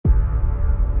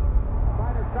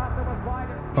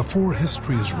Before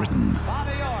history is written,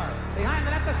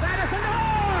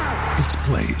 it's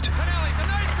played.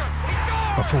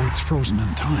 Before it's frozen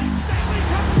in time,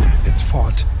 it's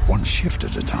fought one shift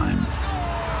at a time.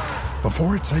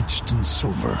 Before it's etched in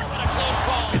silver,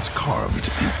 it's carved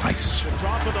in ice.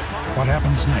 What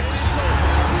happens next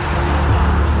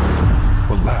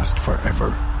will last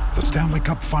forever. The Stanley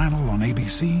Cup Final on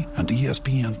ABC and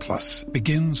ESPN Plus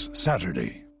begins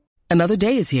Saturday. Another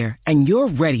day is here, and you're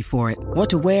ready for it. What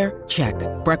to wear? Check.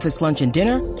 Breakfast, lunch, and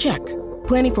dinner? Check.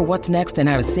 Planning for what's next and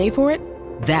how to save for it?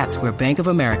 That's where Bank of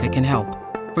America can help.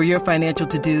 For your financial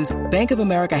to-dos, Bank of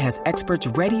America has experts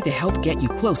ready to help get you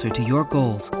closer to your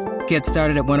goals. Get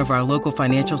started at one of our local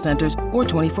financial centers or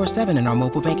 24/7 in our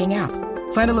mobile banking app.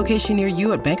 Find a location near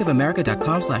you at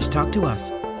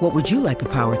bankofamerica.com/talktous. What would you like the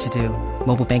power to do?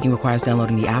 Mobile banking requires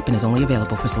downloading the app and is only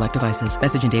available for select devices.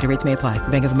 Message and data rates may apply.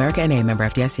 Bank of America N.A., member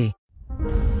FDIC.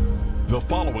 The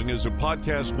following is a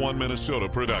Podcast One Minnesota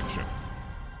production.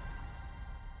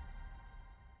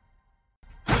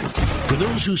 For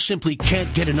those who simply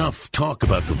can't get enough talk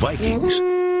about the Vikings,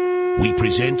 we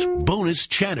present Bonus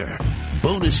Chatter.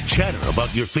 Bonus chatter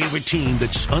about your favorite team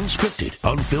that's unscripted,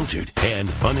 unfiltered, and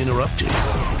uninterrupted.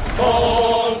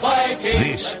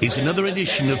 This is another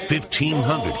edition of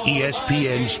 1500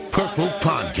 ESPN's Purple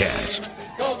Podcast.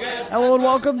 Hello and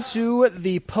welcome to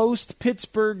the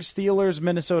post-Pittsburgh Steelers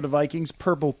Minnesota Vikings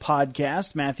Purple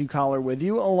Podcast. Matthew Collar with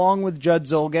you, along with Judd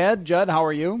Zolgad. Judd, how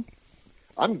are you?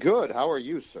 I'm good. How are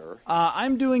you, sir?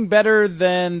 I'm doing better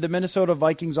than the Minnesota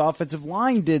Vikings offensive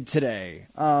line did today.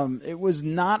 It was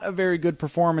not a very good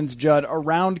performance, Judd,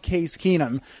 around Case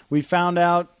Keenum. We found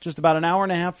out just about an hour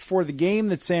and a half before the game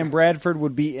that Sam Bradford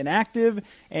would be inactive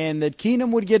and that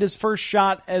Keenum would get his first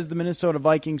shot as the Minnesota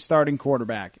Vikings starting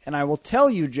quarterback. And I will tell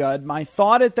you, Judd, my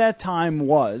thought at that time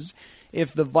was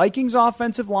if the Vikings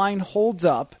offensive line holds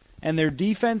up and their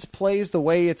defense plays the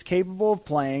way it's capable of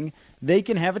playing, they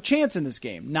can have a chance in this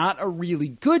game. Not a really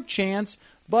good chance,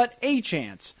 but a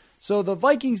chance. So the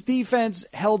Vikings defense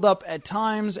held up at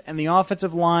times, and the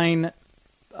offensive line,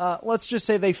 let's just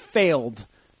say they failed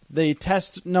the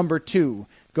test number 2,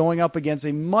 going up against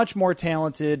a much more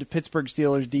talented Pittsburgh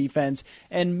Steelers defense.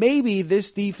 And maybe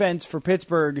this defense for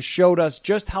Pittsburgh showed us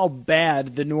just how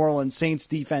bad the New Orleans Saints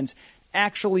defense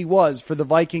actually was for the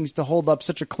Vikings to hold up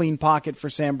such a clean pocket for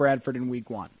Sam Bradford in Week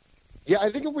 1. Yeah,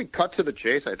 I think if we cut to the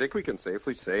chase, I think we can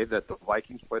safely say that the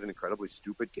Vikings played an incredibly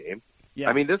stupid game. Yeah.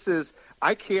 I mean, the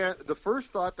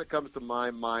first thought that comes to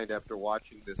my mind after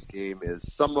watching this game is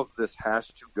some of this has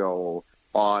to go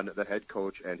on the head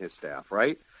coach and his staff,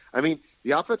 right? I mean,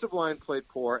 the offensive line played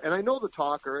poor, and I know the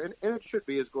talker, and it should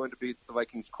be, is going to be the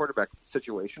Vikings quarterback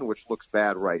situation, which looks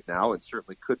bad right now and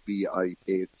certainly could be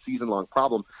a season-long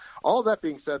problem. All that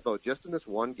being said, though, just in this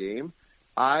one game,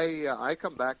 I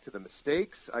come back to the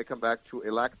mistakes. I come back to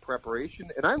a lack of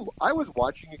preparation. And I was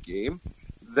watching a game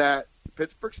that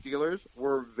Pittsburgh Steelers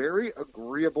were very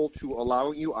agreeable to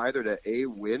allowing you either to A,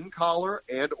 win Collar,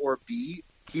 and or B,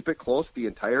 keep it close the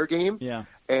entire game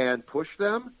and push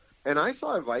them. And I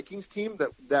saw a Vikings team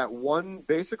that won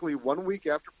basically 1 week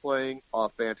after playing a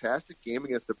fantastic game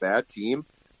against a bad team,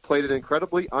 played an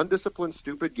incredibly undisciplined,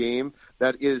 stupid game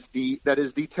that is the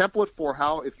template for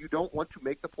how, if you don't want to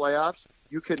make the playoffs,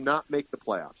 you cannot make the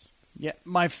playoffs. Yeah,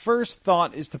 my first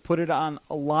thought is to put it on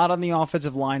a lot on the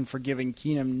offensive line for giving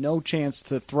Keenum no chance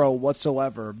to throw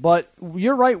whatsoever. But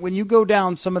you're right, when you go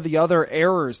down some of the other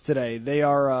errors today, they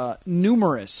are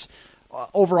numerous.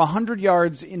 Over 100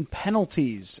 yards in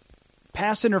penalties.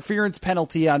 Pass interference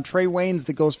penalty on Trey Waynes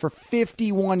that goes for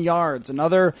 51 yards.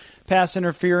 Another pass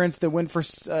interference that went for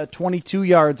 22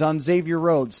 yards on Xavier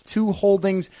Rhodes. 2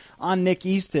 holdings on Nick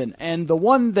Easton. And the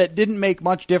one that didn't make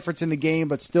much difference in the game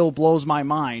but still blows my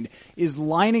mind is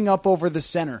lining up over the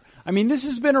center. I mean, this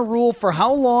has been a rule for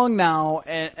how long now,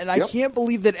 and I can't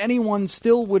believe that anyone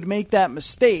still would make that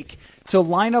mistake to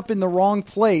line up in the wrong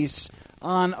place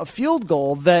on a field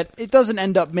goal that it doesn't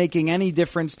end up making any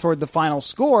difference toward the final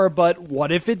score, but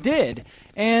what if it did?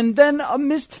 And then a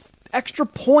missed extra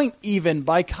point even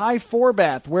by Kai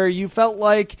Forbath, where you felt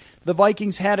like the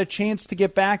Vikings had a chance to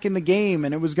get back in the game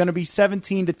and it was going to be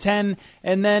 17-10,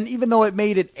 and then even though it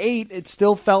made it 8, it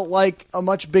still felt like a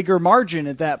much bigger margin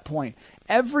at that point.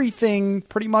 Everything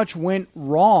pretty much went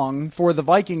wrong for the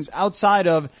Vikings outside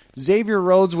of Xavier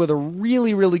Rhodes with a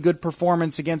really, really good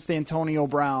performance against Antonio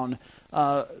Brown.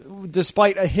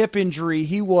 Despite a hip injury,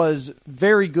 he was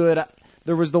very good.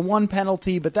 There was the one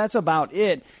penalty, but that's about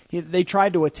it. They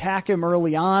tried to attack him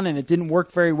early on, and it didn't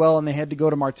work very well, and they had to go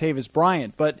to Martavis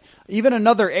Bryant. But even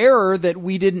another error that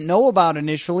we didn't know about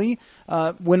initially,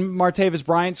 when Martavis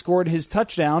Bryant scored his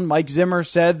touchdown, Mike Zimmer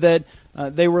said that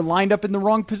they were lined up in the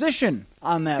wrong position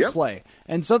on that play,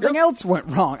 and something else went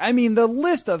wrong. I mean, the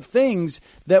list of things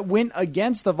that went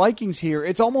against the Vikings here,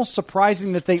 it's almost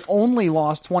surprising that they only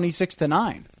lost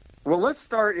 26-9. Well, let's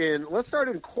start in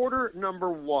quarter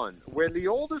number 1, when the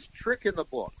oldest trick in the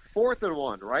book, 4th and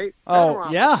 1, right? Oh,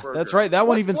 yeah, that's right. That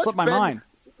one even slipped my mind.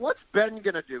 What's Ben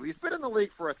going to do? He's been in the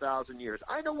league for 1,000 years.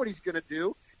 I know what he's going to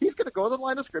do. He's going to go to the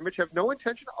line of scrimmage, have no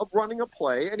intention of running a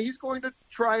play, and he's going to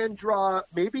try and draw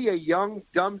maybe a young,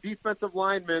 dumb defensive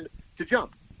lineman to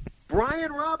jump.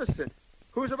 Brian Robinson,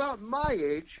 who's about my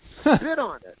age, bid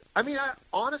on it. I mean,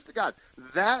 honest to God,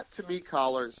 that to me,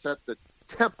 Collar, set the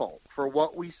tempo for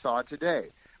what we saw today.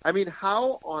 I mean,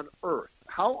 how on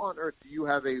earth do you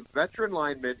have a veteran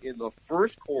lineman in the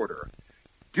first quarter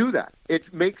do that?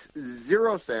 It makes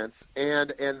zero sense,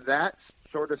 and that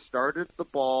sort of started the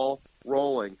ball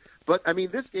rolling. But, I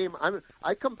mean, this game,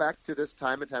 I come back to this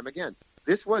time and time again.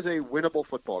 This was a winnable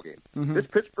football game. Mm-hmm. This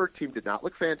Pittsburgh team did not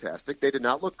look fantastic. They did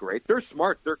not look great. They're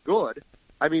smart. They're good.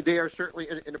 I mean, they are certainly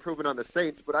an improvement on the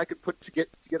Saints, but I could put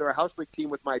together a house league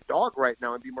team with my dog right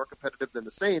now and be more competitive than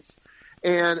the Saints.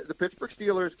 And the Pittsburgh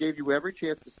Steelers gave you every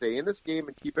chance to stay in this game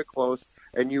and keep it close,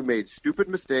 and you made stupid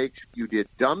mistakes. You did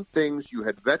dumb things. You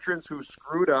had veterans who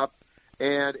screwed up,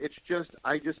 and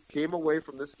I just came away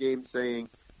from this game saying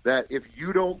that if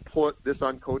you don't put this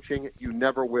on coaching, you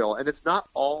never will. And it's not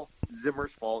all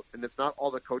Zimmer's fault, and it's not all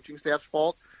the coaching staff's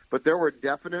fault, but there were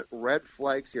definite red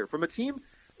flags here from a team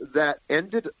that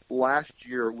ended last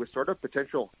year with sort of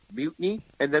potential mutiny,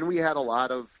 and then we had a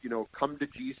lot of, come to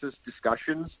Jesus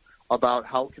discussions about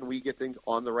how can we get things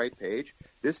on the right page.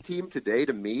 This team today,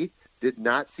 to me, did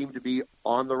not seem to be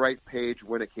on the right page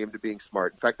when it came to being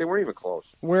smart. In fact, they weren't even close.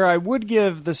 Where I would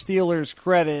give the Steelers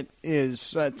credit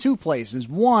is two places.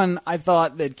 One, I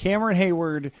thought that Cameron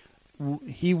Hayward,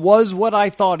 he was what I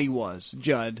thought he was,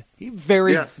 Judd.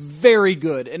 Very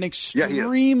good. An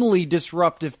extremely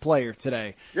disruptive player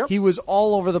today. Yep. He was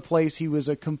all over the place. He was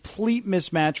a complete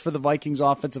mismatch for the Vikings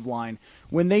offensive line.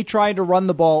 When they tried to run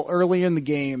the ball earlier in the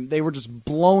game, they were just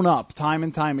blown up time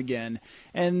and time again.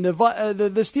 And the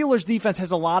Steelers defense has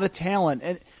a lot of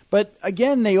talent. But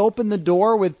again, they opened the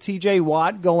door with T.J.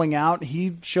 Watt going out.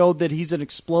 He showed that he's an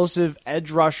explosive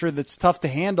edge rusher that's tough to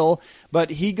handle,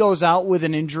 but he goes out with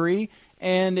an injury,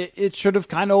 and it should have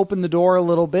kind of opened the door a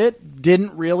little bit.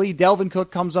 Didn't really. Delvin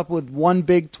Cook comes up with one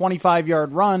big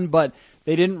 25-yard run, but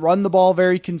they didn't run the ball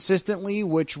very consistently,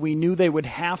 which we knew they would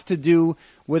have to do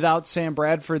without Sam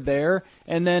Bradford there.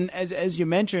 And then, as you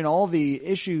mentioned, all the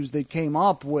issues that came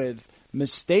up with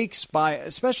mistakes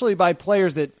especially by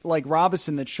players that like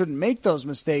Robinson that shouldn't make those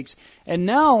mistakes. And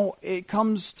now it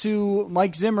comes to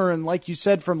Mike Zimmer, and like you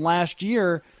said from last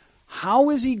year, how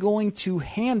is he going to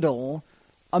handle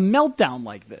a meltdown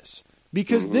like this?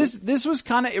 Because this was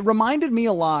it reminded me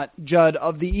a lot, Judd,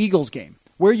 of the Eagles game,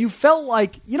 where you felt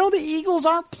like, the Eagles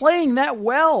aren't playing that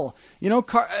well.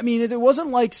 It wasn't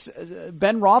like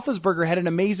Ben Roethlisberger had an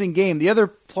amazing game. The other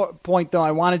point, though,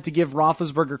 I wanted to give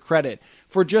Roethlisberger credit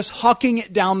for just hucking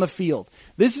it down the field.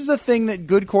 This is a thing that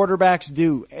good quarterbacks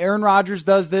do. Aaron Rodgers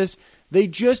does this. They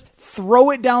just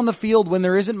throw it down the field when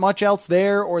there isn't much else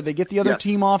there, or they get the other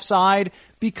team offside,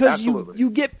 because you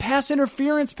get pass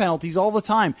interference penalties all the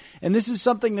time. And this is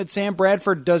something that Sam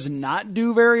Bradford does not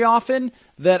do very often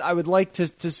that I would like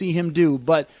to see him do.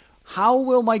 But how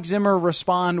will Mike Zimmer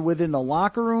respond within the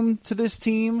locker room to this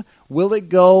team? Will it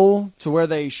go to where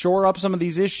they shore up some of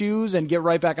these issues and get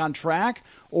right back on track?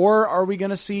 Or are we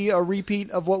going to see a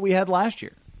repeat of what we had last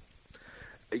year?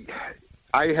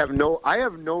 I have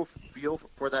no feel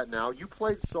for that now. You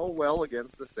played so well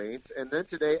against the Saints, and then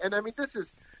today, and I mean, this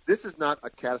is not a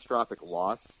catastrophic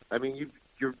loss. I mean,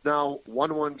 you've now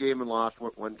won one game and lost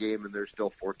one game, and there's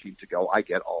still 14 to go. I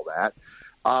get all that.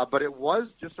 But it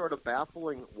was just sort of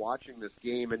baffling watching this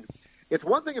game. And it's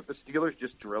one thing if the Steelers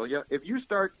just drill you. If you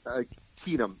start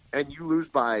Keenum and you lose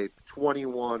by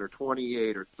 21 or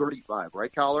 28 or 35,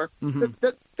 right, Collar? Mm-hmm.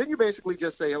 Then you basically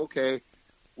just say, okay,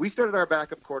 we started our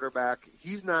backup quarterback.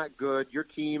 He's not good. Your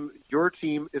team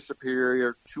is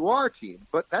superior to our team.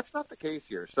 But that's not the case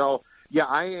here. So,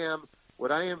 yeah,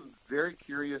 what I am very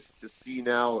curious to see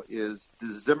now is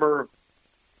Zimmer,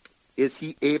 is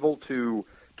he able to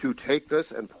take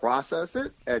this and process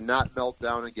it and not melt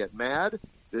down and get mad?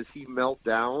 Does he melt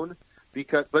down?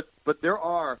 But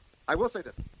I will say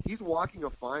this, he's walking a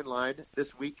fine line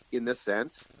this week in this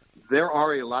sense. There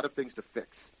are a lot of things to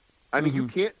fix. I mean,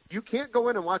 you can't go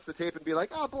in and watch the tape and be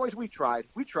like, oh, boys, we tried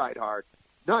hard.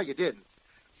 No, you didn't.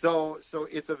 So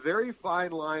it's a very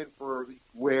fine line for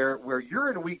where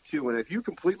you're in week 2, and if you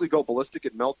completely go ballistic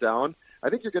and melt down, I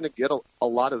think you're going to get a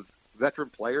lot of veteran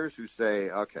players who say,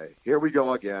 okay, here we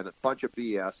go again, a bunch of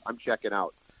BS, I'm checking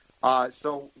out.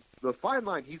 So the fine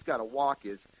line he's got to walk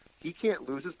is he can't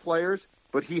lose his players,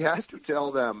 but he has to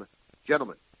tell them,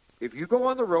 gentlemen, if you go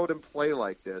on the road and play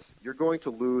like this, you're going to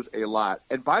lose a lot.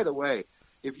 And by the way,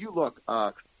 if you look,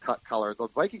 Color, the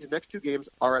Vikings' next 2 games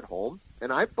are at home,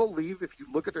 and I believe if you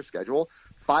look at their schedule,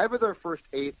 5 of their first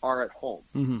 8 are at home.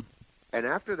 Mm-hmm. And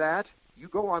after that, you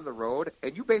go on the road,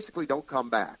 and you basically don't come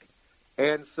back.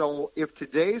 And so if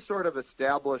today sort of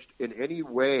established in any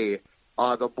way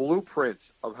the blueprint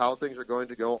of how things are going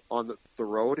to go on the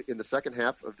road in the second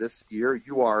half of this year,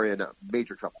 you are in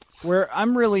major trouble. Where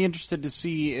I'm really interested to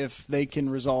see if they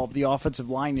can resolve the offensive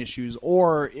line issues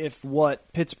or if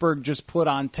what Pittsburgh just put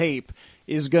on tape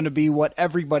is going to be what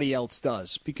everybody else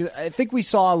does. Because I think we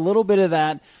saw a little bit of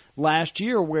that last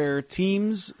year where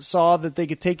teams saw that they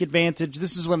could take advantage.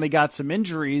 This is when they got some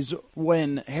injuries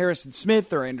when Harrison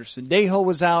Smith or Anderson Dejo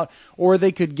was out, or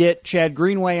they could get Chad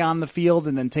Greenway on the field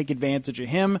and then take advantage of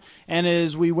him. And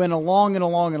as we went along and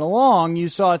along and along, you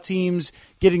saw teams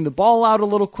getting the ball out a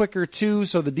little quicker too,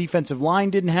 so the defensive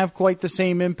line didn't have quite the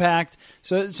same impact.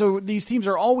 So these teams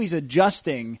are always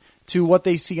adjusting to what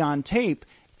they see on tape.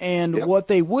 And what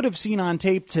they would have seen on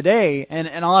tape today, and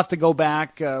I'll have to go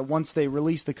back once they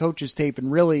release the coach's tape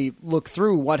and really look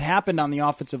through what happened on the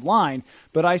offensive line,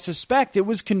 but I suspect it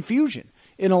was confusion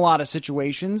in a lot of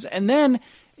situations. And then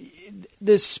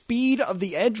the speed of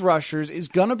the edge rushers is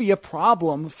going to be a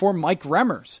problem for Mike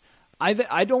Remmers.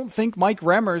 I don't think Mike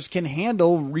Remmers can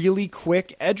handle really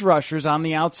quick edge rushers on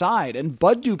the outside. And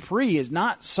Bud Dupree is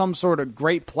not some sort of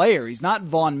great player. He's not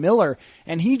Von Miller.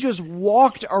 And he just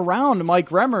walked around Mike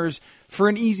Remmers for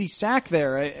an easy sack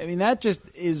there. I mean, that just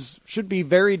should be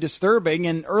very disturbing.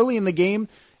 And early in the game,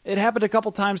 it happened a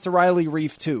couple times to Riley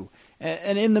Reiff too.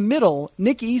 And in the middle,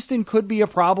 Nick Easton could be a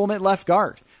problem at left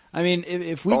guard. I mean,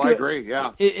 if we I agree,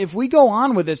 yeah. If we go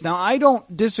on with this, now I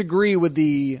don't disagree with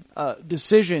the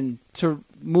decision to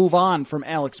move on from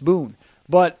Alex Boone,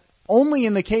 but only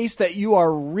in the case that you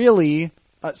are really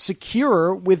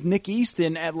secure with Nick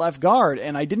Easton at left guard.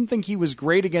 And I didn't think he was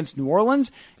great against New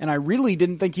Orleans, and I really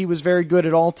didn't think he was very good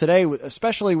at all today,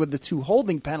 especially with the 2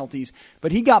 holding penalties.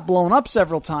 But he got blown up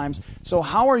several times. So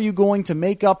how are you going to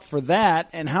make up for that,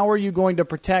 and how are you going to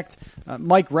protect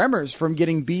Mike Remmers from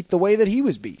getting beat the way that he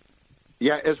was beat?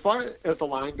 Yeah, as far as the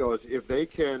line goes, if they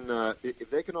can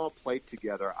all play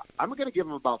together, I'm going to give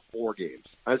them about 4 games.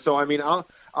 So I mean,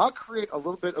 I'll create a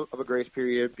little bit of a grace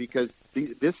period because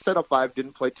this set of 5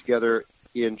 didn't play together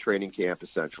in training camp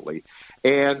essentially,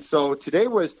 and so today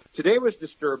was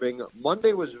disturbing.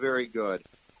 Monday was very good,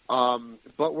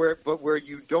 but where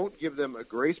you don't give them a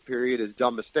grace period is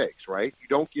dumb mistakes, right? You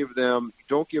don't give them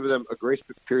a grace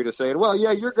period of saying, well,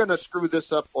 yeah, you're going to screw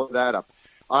this up or that up.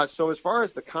 So as far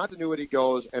as the continuity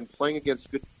goes and playing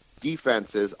against good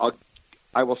defenses,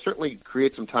 I will certainly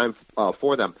create some time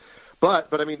for them. But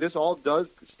I mean, this all does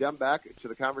stem back to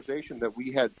the conversation that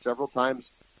we had several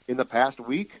times in the past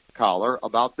week, Collar,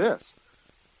 about this.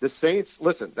 The Saints,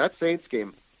 listen, that Saints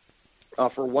game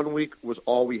for 1 week was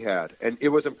all we had, and it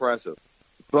was impressive.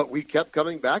 But we kept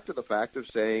coming back to the fact of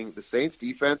saying the Saints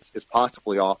defense is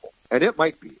possibly awful, and it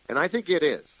might be, and I think it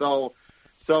is. So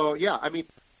yeah, I mean,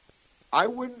 I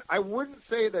wouldn't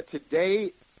say that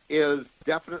today is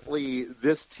definitely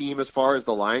this team as far as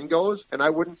the line goes, and I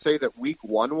wouldn't say that week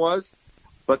 1 was,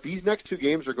 but these next 2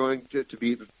 games are going to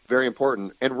be very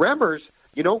important. And Remmers,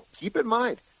 keep in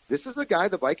mind, this is a guy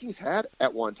the Vikings had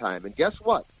at one time, and guess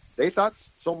what? They thought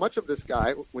so much of this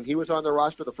guy when he was on the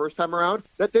roster the first time around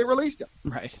that they released him.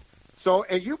 Right. So,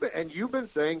 and you've been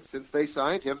saying since they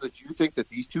signed him that you think that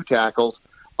these 2 tackles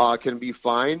can be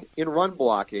fine in run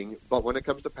blocking, but when it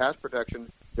comes to pass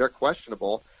protection, they're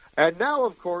questionable. And now,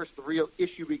 of course, the real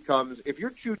issue becomes if your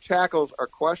 2 tackles are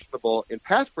questionable in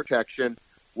pass protection,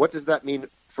 what does that mean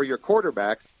for your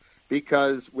quarterbacks?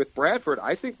 Because with Bradford,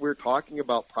 I think we're talking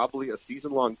about probably a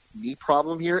season-long knee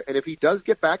problem here. And if he does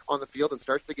get back on the field and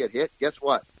starts to get hit, guess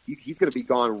what? He's going to be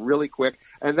gone really quick.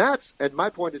 And my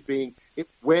point is being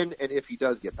when and if he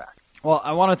does get back. Well,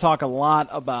 I want to talk a lot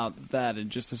about that in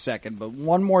just a second, but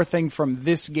one more thing from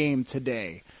this game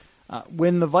today.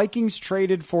 When the Vikings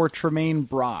traded for Tremaine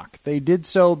Brock, they did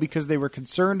so because they were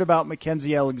concerned about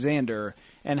Mackenzie Alexander,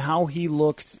 and how he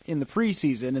looked in the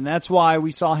preseason. And that's why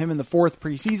we saw him in the 4th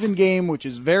preseason game, which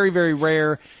is very, very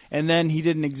rare. And then he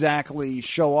didn't exactly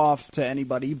show off to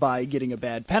anybody by getting a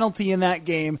bad penalty in that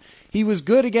game. He was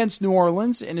good against New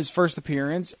Orleans in his first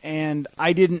appearance, and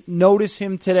I didn't notice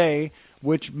him today,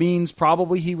 which means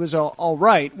probably he was all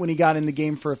right when he got in the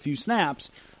game for a few snaps.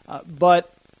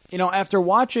 But, after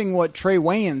watching what Trey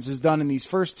Wayans has done in these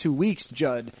first 2 weeks,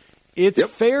 Judd, it's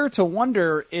fair to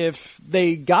wonder if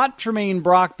they got Tremaine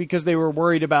Brock because they were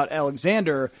worried about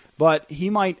Alexander, but he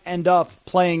might end up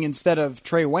playing instead of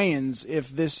Trey Wayans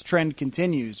if this trend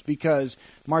continues, because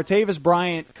Martavis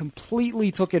Bryant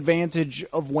completely took advantage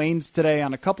of Wayans today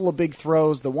on a couple of big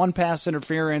throws, the one pass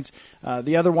interference,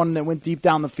 the other one that went deep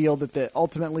down the field that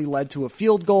ultimately led to a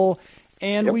field goal.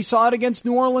 And we saw it against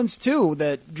New Orleans, too,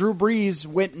 that Drew Brees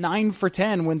went 9 for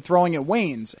 10 when throwing at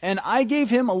Wayans. And I gave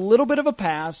him a little bit of a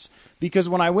pass because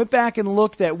when I went back and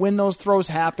looked at when those throws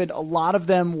happened, a lot of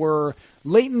them were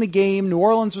late in the game. New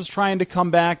Orleans was trying to come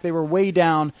back. They were way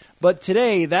down. But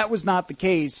today, that was not the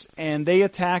case, and they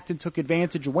attacked and took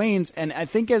advantage of Wayans. And I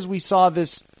think as we saw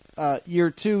this year,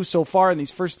 too, so far in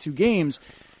these first 2 games,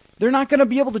 they're not going to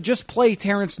be able to just play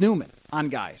Terrence Newman on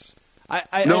guys.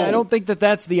 I don't think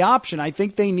that's the option. I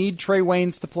think they need Trey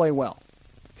Wayans to play well.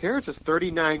 Terrence is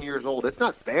 39 years old. It's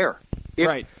not fair.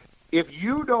 Right. If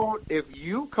you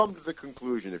come to the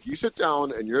conclusion, if you sit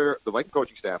down and you're the Viking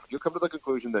coaching staff, if you come to the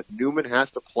conclusion that Newman has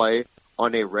to play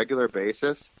on a regular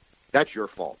basis, that's your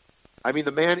fault. I mean,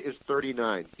 the man is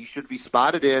 39. He should be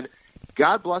spotted in.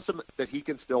 God bless him that he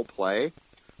can still play,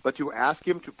 but to ask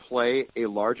him to play a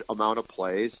large amount of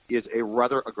plays is a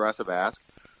rather aggressive ask.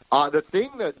 The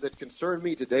thing that concerned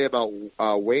me today about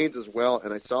Wayans as well,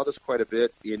 and I saw this quite a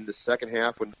bit in the second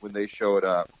half when they showed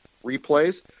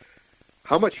replays,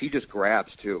 how much he just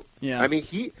grabs, too. Yeah. I mean,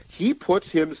 he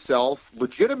puts himself,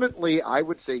 legitimately, I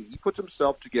would say, he puts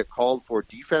himself to get called for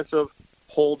defensive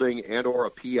holding and or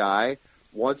a PI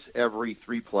once every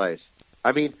 3 plays.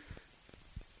 I mean,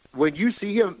 when you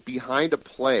see him behind a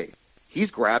play,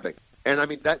 he's grabbing. And, I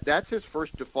mean, that's his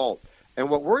first default. And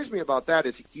what worries me about that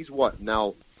is he's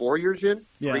now 4 years in,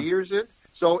 3 years in.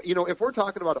 So, if we're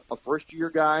talking about a first-year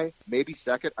guy, maybe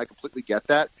second, I completely get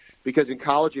that. Because in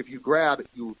college, if you grab,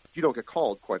 you don't get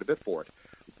called quite a bit for it.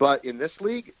 But in this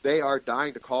league, they are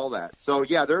dying to call that. So,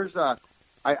 yeah,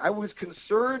 I was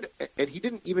concerned, and he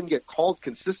didn't even get called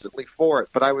consistently for it,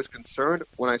 but I was concerned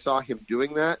when I saw him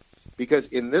doing that because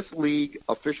in this league,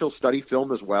 officials study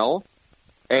film as well.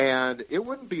 And it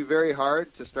wouldn't be very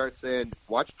hard to start saying,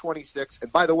 watch 26.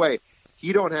 And by the way,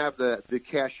 he don't have the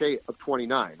cachet of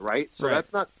 29, right? So right.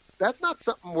 that's not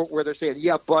something where they're saying,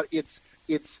 yeah, but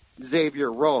it's Xavier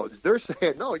Rhodes. They're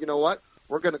saying, no, you know what?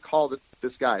 We're going to call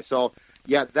this guy. So,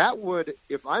 yeah, that would,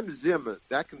 if I'm Zim,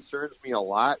 that concerns me a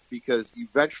lot because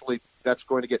eventually that's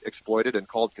going to get exploited and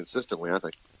called consistently, I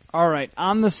think. All right,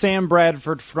 on the Sam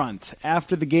Bradford front,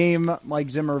 after the game, Mike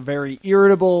Zimmer very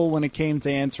irritable when it came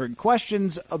to answering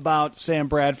questions about Sam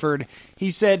Bradford.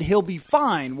 He said he'll be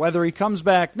fine, whether he comes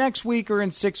back next week or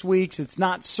in 6 weeks. It's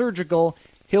not surgical.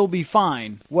 He'll be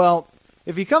fine. Well,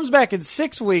 if he comes back in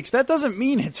 6 weeks, that doesn't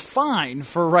mean it's fine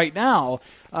for right now.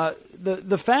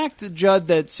 The fact, Judd,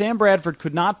 that Sam Bradford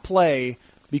could not play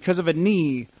because of a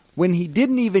knee when he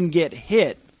didn't even get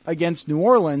hit against New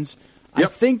Orleans, I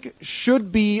think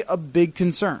should be a big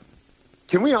concern.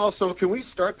 Can we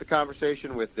start the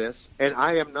conversation with this? And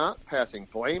I am not passing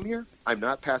blame here. I'm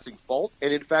not passing fault.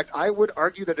 And in fact, I would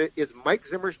argue that it is Mike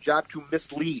Zimmer's job to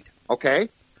mislead, okay?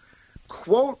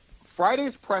 Quote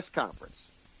Friday's press conference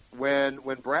when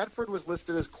Bradford was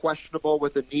listed as questionable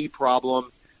with a knee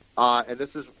problem, and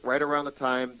this is right around the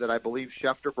time that I believe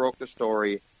Schefter broke the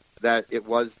story that it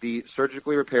was the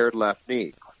surgically repaired left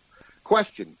knee.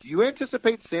 Question, do you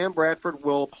anticipate Sam Bradford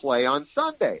will play on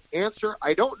Sunday? Answer,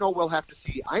 I don't know. We'll have to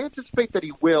see. I anticipate that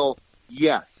he will,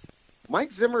 yes.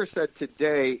 Mike Zimmer said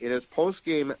today in his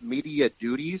post-game media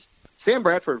duties, Sam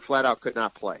Bradford flat out could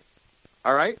not play.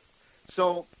 All right?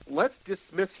 So let's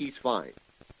dismiss he's fine.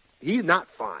 He's not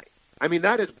fine. I mean,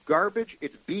 that is garbage.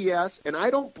 It's BS. And I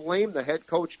don't blame the head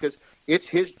coach because it's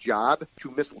his job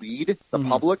to mislead the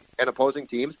public and opposing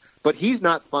teams. But he's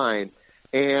not fine.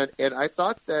 And I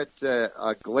thought that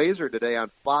Glazer today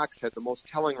on Fox had the most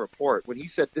telling report when he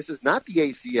said this is not the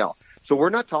ACL. So we're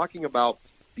not talking about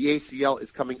the ACL is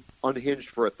coming unhinged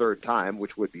for a third time,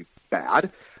 which would be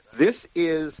bad. This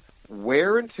is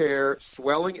wear and tear,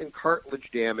 swelling, and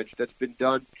cartilage damage that's been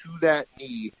done to that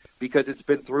knee because it's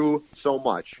been through so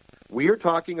much. We are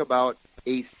talking about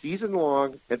a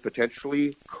season-long and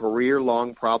potentially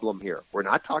career-long problem here. We're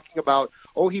not talking about,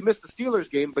 he missed the Steelers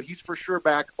game, but he's for sure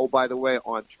back, by the way,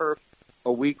 on turf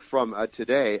a week from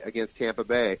today against Tampa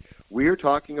Bay, we're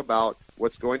talking about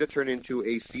what's going to turn into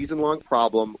a season-long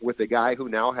problem with a guy who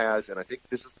now has, and I think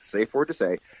this is the safe word to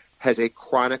say, has a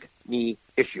chronic knee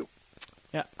issue.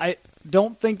 Yeah, I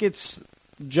don't think it's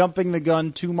jumping the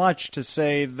gun too much to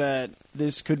say that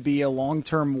this could be a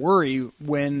long-term worry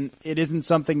when it isn't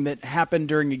something that happened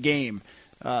during a game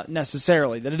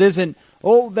necessarily. That it isn't,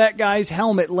 that guy's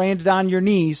helmet landed on your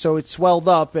knee, so it swelled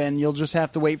up, and you'll just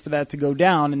have to wait for that to go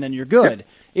down, and then you're good. Yep.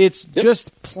 It's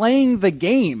just playing the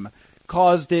game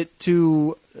caused it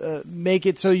to make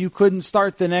it so you couldn't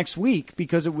start the next week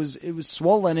because it was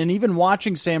swollen. And even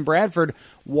watching Sam Bradford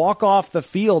walk off the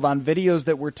field on videos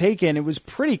that were taken, it was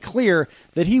pretty clear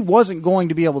that he wasn't going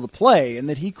to be able to play and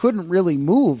that he couldn't really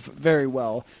move very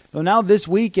well. So now this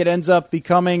week it ends up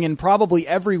becoming, and probably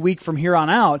every week from here on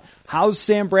out, how's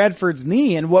Sam Bradford's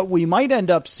knee? And what we might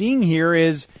end up seeing here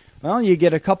is, well, you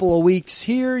get a couple of weeks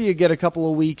here, you get a couple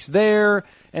of weeks there,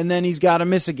 and then he's got to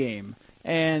miss a game.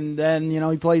 And then,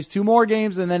 he plays 2 more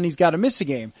games, and then he's got to miss a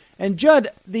game. And, Judd,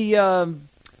 the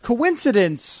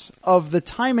coincidence of the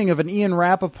timing of an Ian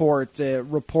Rappaport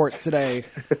report today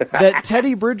that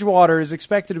Teddy Bridgewater is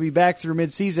expected to be back through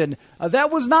midseason, that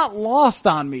was not lost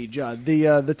on me, Judd,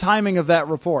 the timing of that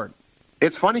report.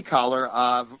 It's funny, caller.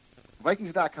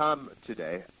 Vikings.com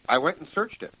today, I went and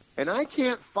searched it, and I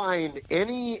can't find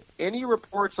any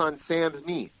reports on Sam's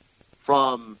knee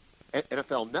from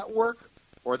NFL Network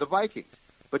or the Vikings.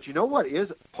 But you know what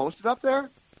is posted up there?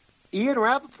 Ian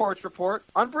Rappaport's report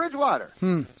on Bridgewater.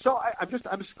 So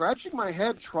I'm scratching my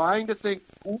head trying to think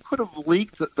who could have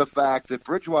leaked the fact that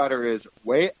Bridgewater is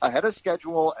way ahead of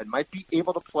schedule and might be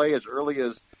able to play as early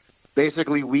as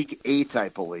basically week 8, I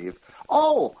believe.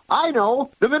 Oh, I know,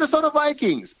 the Minnesota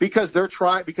Vikings, because they're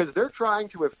trying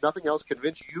to, if nothing else,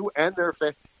 convince you and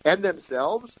and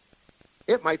themselves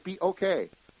it might be okay.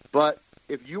 But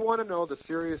if you want to know the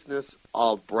seriousness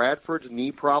of Bradford's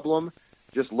knee problem,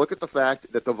 just look at the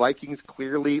fact that the Vikings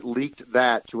clearly leaked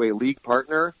that to a league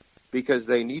partner because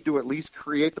they need to at least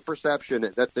create the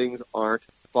perception that things aren't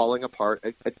falling apart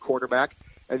at quarterback.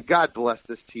 And God bless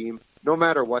this team. No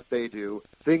matter what they do,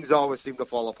 things always seem to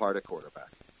fall apart at quarterback.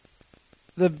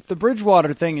 The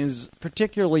Bridgewater thing is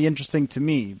particularly interesting to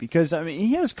me because,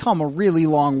 he has come a really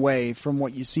long way from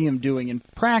what you see him doing in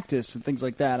practice and things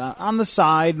like that. On the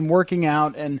side and working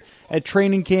out, and at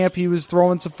training camp he was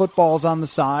throwing some footballs on the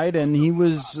side, and he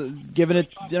was giving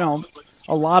it,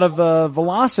 a lot of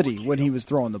velocity when he was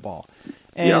throwing the ball.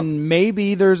 And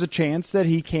maybe there's a chance that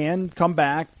he can come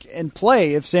back and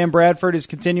play if Sam Bradford is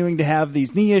continuing to have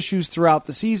these knee issues throughout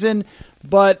the season.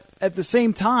 But at the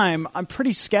same time, I'm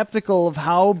pretty skeptical of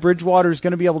how Bridgewater is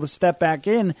going to be able to step back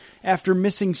in after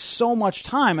missing so much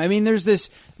time. There's this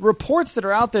reports that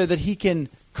are out there that he can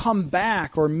come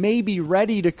back or may be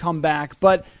ready to come back,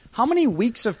 but how many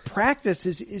weeks of practice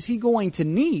is he going to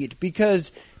need?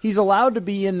 Because he's allowed to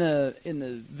be in the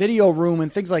video room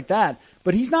and things like that,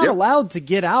 but he's not allowed to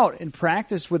get out and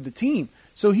practice with the team.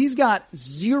 So he's got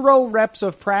 0 reps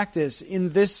of practice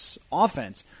in this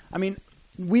offense.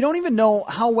 We don't even know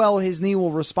how well his knee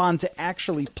will respond to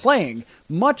actually playing,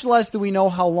 much less do we know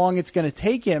how long it's going to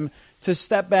take him to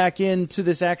step back into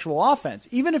this actual offense.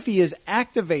 Even if he is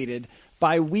activated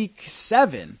by week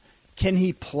 7, can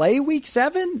he play week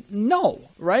 7? No,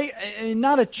 right?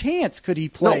 Not a chance could he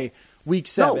play week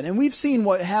 7. No. And we've seen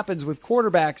what happens with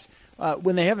quarterbacks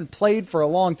when they haven't played for a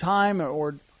long time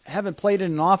or haven't played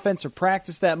in an offense or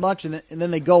practiced that much, and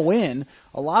then they go in.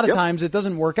 A lot of times it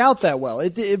doesn't work out that well.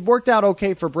 It worked out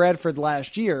okay for Bradford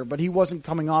last year, but he wasn't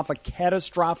coming off a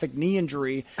catastrophic knee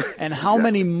injury and how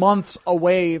many months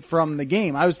away from the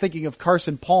game. I was thinking of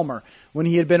Carson Palmer when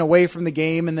he had been away from the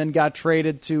game and then got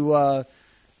traded to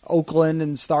Oakland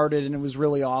and started, and it was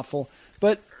really awful.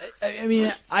 But,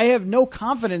 I have no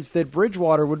confidence that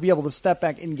Bridgewater would be able to step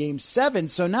back in Game 7.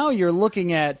 So now you're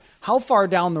looking at how far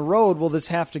down the road will this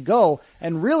have to go.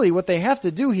 And really what they have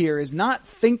to do here is not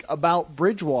think about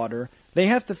Bridgewater. They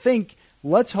have to think,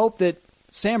 let's hope that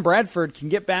Sam Bradford can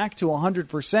get back to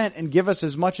 100% and give us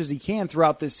as much as he can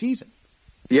throughout this season.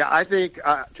 Yeah, I think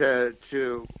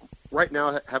to right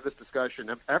now have this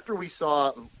discussion, after we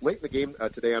saw late in the game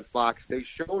today on Fox, they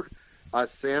showed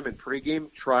Sam in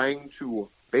pregame trying to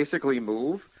basically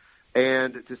move,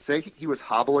 and to say he was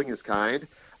hobbling is kind.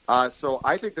 So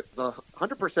I think that the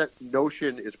 100%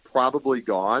 notion is probably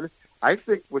gone. I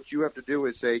think what you have to do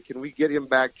is say, can we get him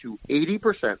back to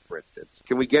 80%, for instance?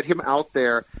 Can we get him out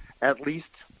there at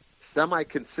least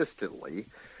semi-consistently?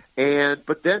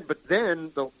 But then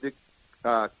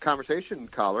the conversation,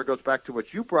 caller, goes back to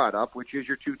what you brought up, which is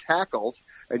your 2 tackles,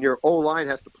 and your O-line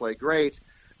has to play great.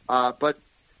 But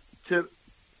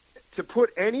to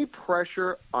put any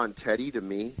pressure on Teddy, to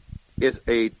me, is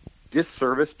a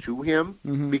disservice to him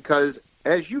because,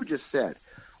 as you just said,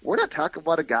 we're not talking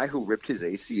about a guy who ripped his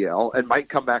ACL and might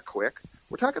come back quick.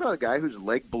 We're talking about a guy whose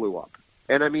leg blew up.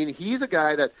 And, I mean, he's a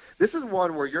guy that this is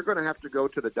one where you're going to have to go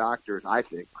to the doctors, I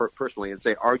think, personally, and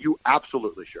say, are you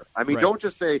absolutely sure? I mean, Don't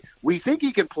just say, we think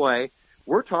he can play.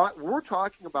 We're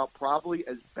talking about probably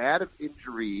as bad of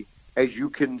injury as you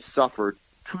can suffer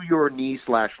to your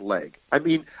knee/leg. I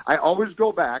mean, I always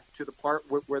go back to the part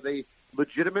where they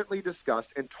legitimately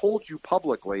discussed and told you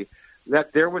publicly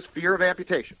that there was fear of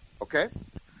amputation, okay?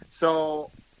 So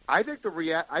I think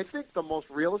the most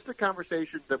realistic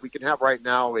conversation that we can have right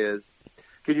now is,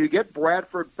 can you get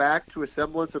Bradford back to a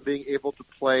semblance of being able to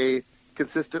play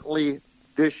consistently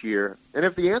this year? And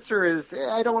if the answer is,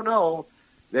 I don't know,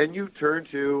 then you turn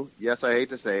to, yes, I hate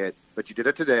to say it, but you did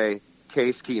it today,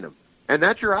 Case Keenum. And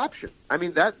that's your option. I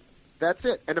mean, that's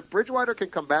it. And if Bridgewater can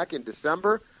come back in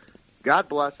December, God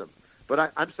bless him.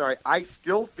 But I'm sorry, I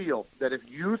still feel that if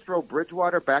you throw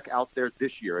Bridgewater back out there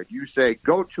this year and you say,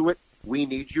 go to it, we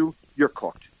need you, you're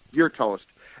cooked. You're toast.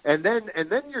 And then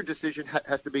your decision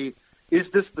has to be, is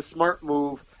this the smart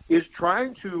move? Is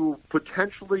trying to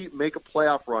potentially make a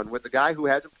playoff run with a guy who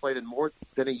hasn't played in more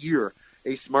than a year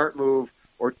a smart move?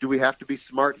 Or do we have to be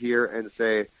smart here and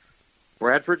say,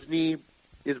 Bradford's knee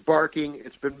is barking,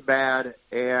 it's been bad,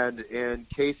 and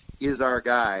Case is our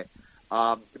guy.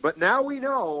 But now we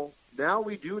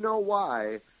do know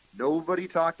why nobody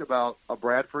talked about a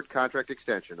Bradford contract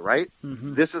extension, right?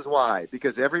 Mm-hmm. This is why,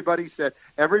 because everybody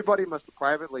must have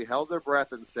privately held their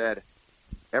breath and said,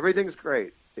 everything's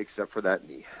great except for that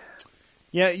knee.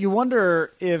 Yeah, you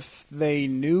wonder if they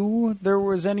knew there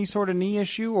was any sort of knee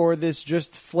issue or this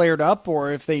just flared up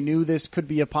or if they knew this could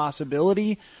be a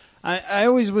possibility. I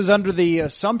always was under the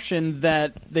assumption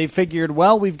that they figured,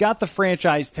 well, we've got the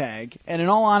franchise tag. And in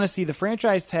all honesty, the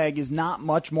franchise tag is not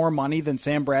much more money than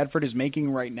Sam Bradford is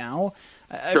making right now.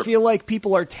 Sure. I feel like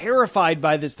people are terrified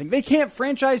by this thing. They can't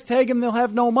franchise tag him. They'll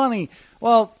have no money.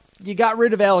 Well, you got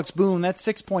rid of Alex Boone. That's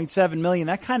 $6.7 million.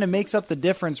 That kind of makes up the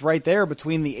difference right there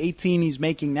between the 18 he's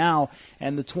making now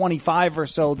and the 25 or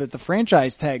so that the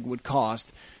franchise tag would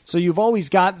cost. So you've always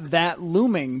got that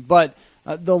looming. But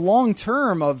the long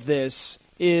term of this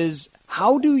is,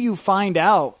 how do you find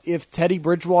out if Teddy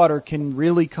Bridgewater can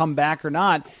really come back or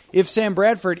not, if Sam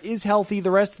Bradford is healthy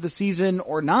the rest of the season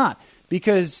or not?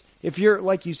 Because if you're,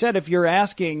 like you said, if you're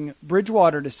asking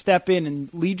Bridgewater to step in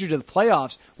and lead you to the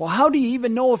playoffs, well, how do you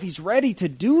even know if he's ready to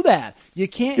do that? You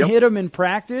can't hit him in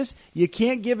practice. You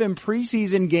can't give him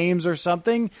preseason games or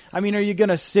something. I mean, are you going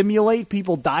to simulate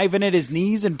people diving at his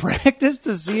knees in practice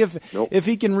to see if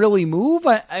he can really move?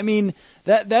 I mean,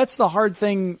 that's the hard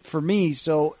thing for me.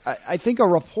 So I think a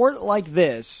report like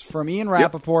this from Ian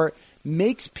Rappaport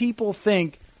makes people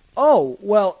think, oh,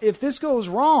 well, if this goes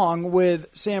wrong with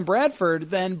Sam Bradford,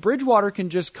 then Bridgewater can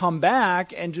just come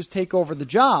back and just take over the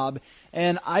job.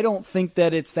 And I don't think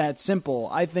that it's that simple.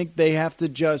 I think they have to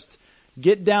just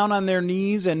get down on their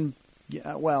knees and,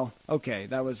 well, okay,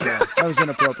 that was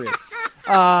inappropriate.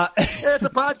 It's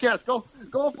a podcast.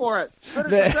 Go for it. Do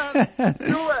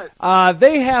it.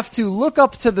 They have to look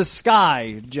up to the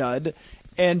sky, Judd,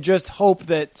 and just hope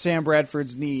that Sam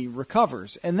Bradford's knee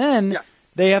recovers. And then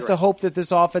they have to hope that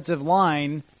this offensive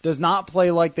line does not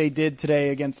play like they did today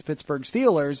against the Pittsburgh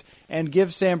Steelers and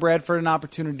give Sam Bradford an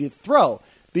opportunity to throw.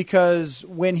 Because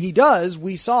when he does,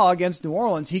 we saw against New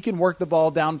Orleans, he can work the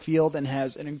ball downfield and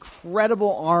has an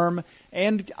incredible arm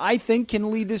and I think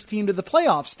can lead this team to the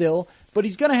playoffs still. But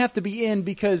he's going to have to be in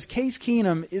because Case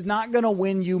Keenum is not going to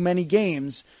win you many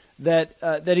games that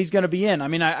he's going to be in. I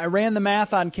mean, I ran the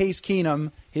math on Case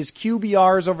Keenum, his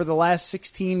QBRs over the last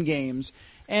 16 games,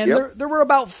 and there were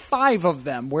about 5 of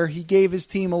them where he gave his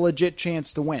team a legit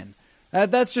chance to win.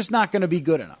 That's just not going to be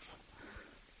good enough.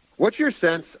 What's your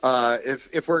sense,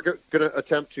 if we're going to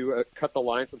attempt to cut the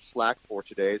line some slack for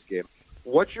today's game,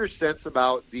 what's your sense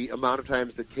about the amount of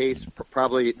times that Case,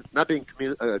 probably not being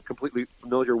completely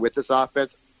familiar with this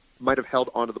offense, might have held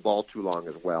onto the ball too long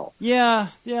as well? Yeah,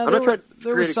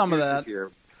 there was some of that. Here,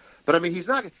 but, I mean,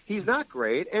 he's not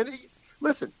great. And,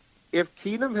 listen, if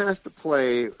Keenum has to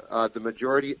play the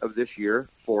majority of this year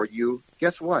for you,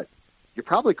 guess what? You're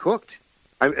probably cooked.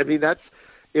 I mean,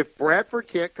 if Bradford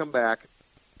can't come back,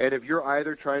 and if you're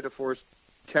either trying to force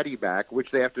Teddy back,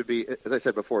 which they have to be, as I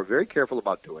said before, very careful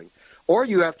about doing, or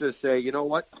you have to say, you know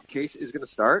what, Case is going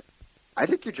to start, I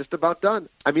think you're just about done.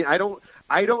 I mean, I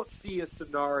don't see a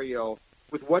scenario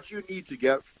with what you need to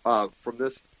get from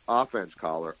this offense,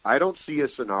 caller. I don't see a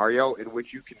scenario in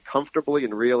which you can comfortably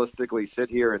and realistically sit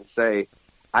here and say,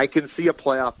 I can see a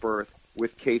playoff berth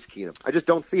with Case Keenum. I just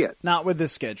don't see it. Not with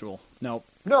this schedule. Nope.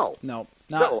 No.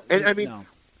 And I mean, no.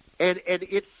 And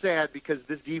it's sad because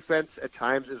this defense at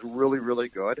times is really, really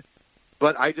good,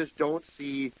 but I just don't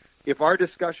see. If our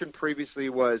discussion previously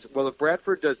was, well, if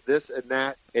Bradford does this and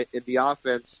that, and the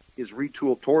offense is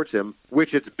retooled towards him,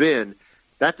 which it's been,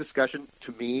 that discussion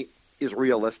to me is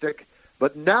realistic.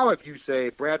 But now if you say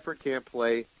Bradford can't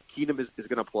play, Keenum is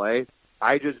going to play,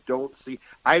 I just don't see.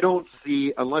 I don't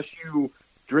see, unless you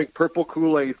drink purple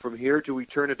Kool-Aid from here to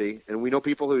eternity, and we know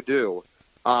people who do,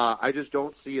 I just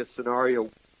don't see a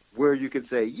scenario where you can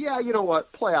say, yeah, you know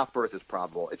what, playoff berth is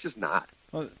probable. It's just not.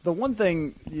 Well, the one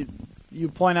thing you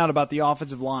point out about the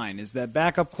offensive line is that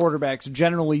backup quarterbacks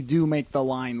generally do make the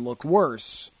line look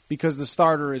worse because the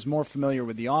starter is more familiar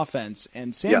with the offense.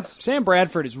 And Sam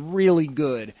Bradford is really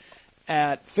good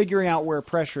at figuring out where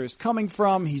pressure is coming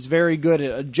from. He's very good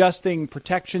at adjusting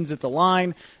protections at the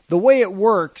line. The way it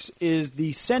works is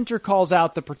the center calls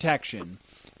out the protection.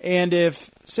 And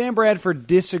if Sam Bradford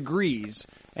disagrees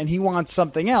and he wants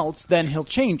something else, then he'll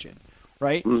change it,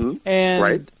 right? Mm-hmm.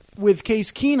 And with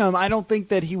Case Keenum, I don't think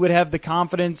that he would have the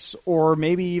confidence or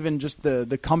maybe even just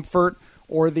the comfort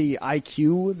or the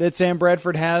IQ that Sam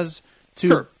Bradford has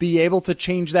to be able to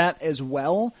change that as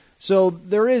well. So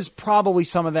there is probably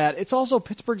some of that. It's also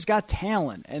Pittsburgh's got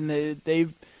talent, and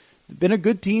they've been a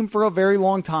good team for a very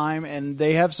long time, and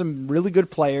they have some really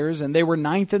good players, and they were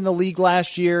 9th in the league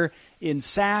last year in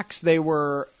sacks. They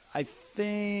were, I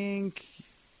think,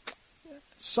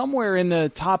 somewhere in the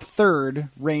top third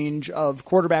range of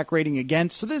quarterback rating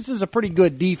against. So this is a pretty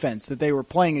good defense that they were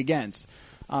playing against.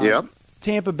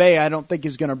 Tampa Bay, I don't think,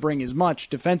 is going to bring as much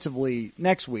defensively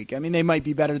next week. I mean, they might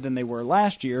be better than they were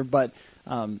last year, but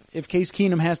if Case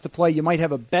Keenum has to play, you might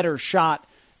have a better shot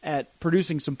at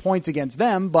producing some points against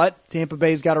them, but Tampa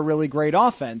Bay's got a really great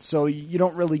offense, so you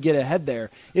don't really get ahead there.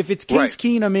 If it's Case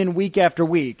Keenum in week after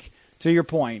week, to your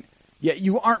point,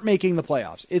 you aren't making the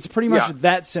playoffs. It's pretty much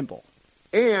that simple.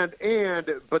 But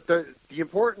the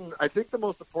important, I think the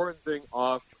most important thing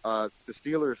off the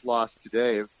Steelers' loss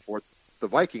today for the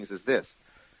Vikings is this: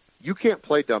 you can't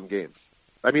play dumb games.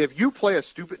 I mean, if you play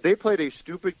they played a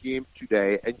stupid game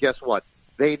today, and guess what?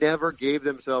 They never gave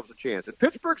themselves a chance. And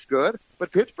Pittsburgh's good,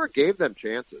 but Pittsburgh gave them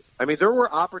chances. I mean, there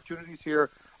were opportunities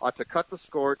here to cut the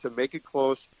score, to make it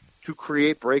close, to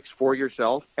create breaks for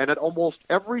yourself. And at almost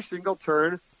every single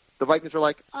turn, the Vikings are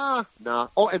like, nah.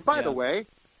 Oh, and by the way,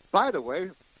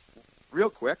 real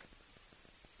quick,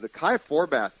 the Kai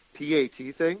Forbath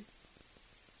PAT thing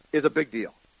is a big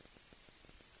deal.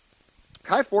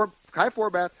 Kai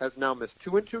Forbath has now missed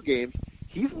 2 in 2 games.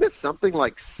 He's missed something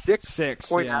like six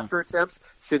point-after attempts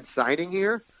since signing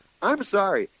here. I'm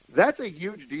sorry, that's a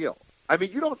huge deal. I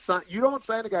mean, you don't sign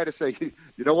a guy to say,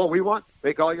 you know what we want?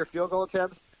 Make all your field goal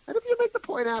attempts, and if you make the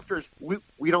point-afters,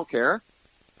 we don't care.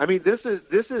 I mean, this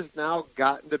is now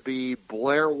gotten to be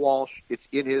Blair Walsh. It's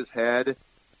in his head.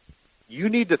 You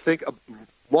need to think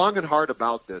long and hard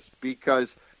about this,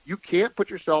 because you can't put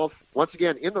yourself, once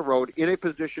again, in the road, in a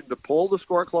position to pull the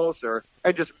score closer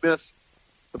and just miss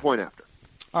the point after.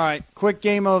 All right, quick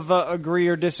game of agree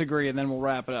or disagree, and then we'll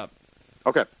wrap it up.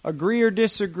 Okay. Agree or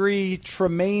disagree,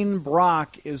 Tremaine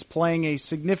Brock is playing a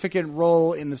significant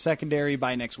role in the secondary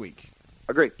by next week.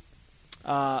 Agree.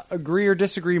 Agree or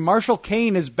disagree, Marshall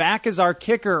Kane is back as our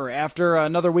kicker after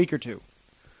another week or two.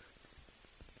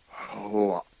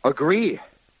 Oh, agree.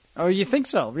 Oh, you think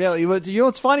so? Really? You know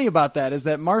what's funny about that is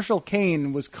that Marshall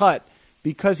Kane was cut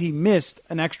because he missed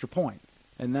an extra point.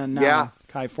 And then now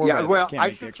Kai Forbath can't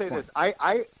make the extra point.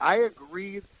 I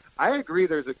agree. I agree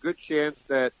there's a good chance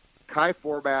that Kai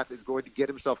Forbath is going to get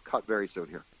himself cut very soon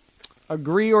here.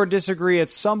 Agree or disagree, at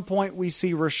some point we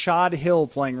see Rashad Hill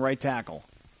playing right tackle.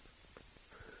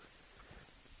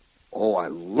 Oh, I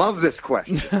love this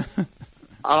question.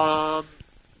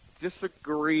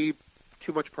 Disagree,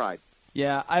 too much pride.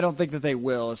 Yeah, I don't think that they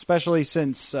will, especially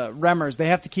since Remmers, they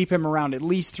have to keep him around at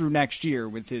least through next year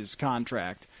with his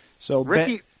contract. So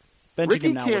benching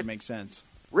him now would make sense.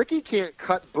 Ricky can't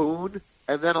cut Boone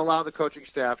and then allow the coaching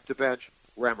staff to bench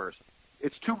Remmers.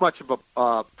 It's too much of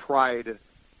a pride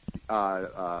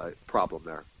problem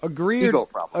there.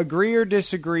 Agree or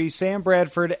disagree, Sam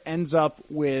Bradford ends up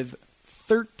with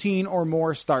 13 or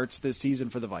more starts this season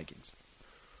for the Vikings.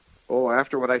 Oh,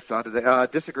 after what I saw today,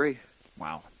 disagree.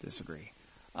 Wow, disagree.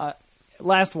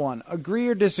 Last one. Agree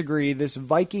or disagree, this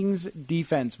Vikings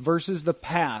defense versus the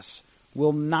pass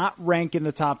will not rank in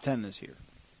the top 10 this year.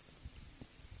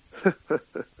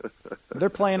 They're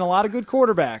playing a lot of good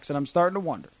quarterbacks, and I'm starting to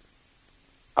wonder.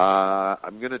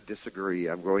 I'm going to disagree.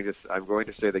 I'm going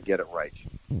to say they get it right.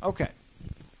 Okay.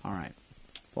 All right.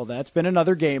 Well, that's been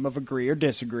another game of agree or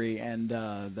disagree, and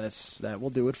that will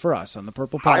do it for us on the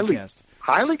Purple Podcast.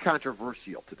 Highly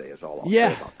controversial today is all I'll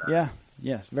say about that.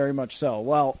 Yes, very much so.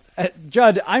 Well,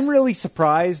 Judd, I'm really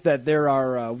surprised that there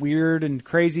are weird and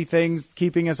crazy things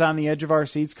keeping us on the edge of our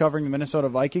seats covering the Minnesota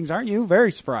Vikings. Aren't you?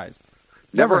 Very surprised.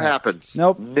 Never happens.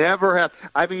 Nope. Never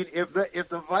happens. I mean, if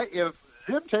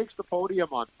Zim takes the podium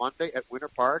on Monday at Winter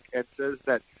Park and says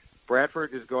that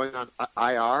Bradford is going on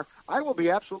IR, I will be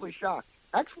absolutely shocked.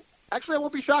 Actually, I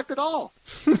won't be shocked at all.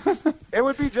 It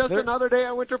would be just another day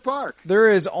at Winter Park. There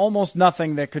is almost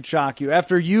nothing that could shock you.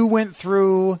 After you went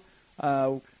through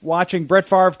watching Brett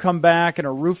Favre come back and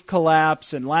a roof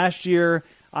collapse, and last year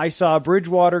I saw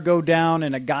Bridgewater go down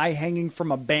and a guy hanging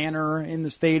from a banner in the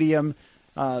stadium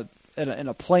and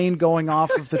a plane going off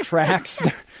of the tracks.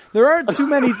 There aren't too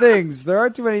many things. There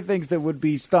aren't too many things that would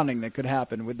be stunning that could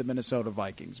happen with the Minnesota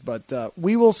Vikings. But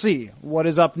we will see what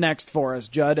is up next for us,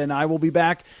 Judd, and I will be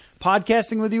back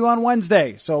podcasting with you on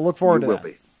Wednesday. So look forward to that. You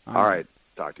will be. All right.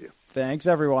 Talk to you. Thanks,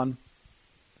 everyone.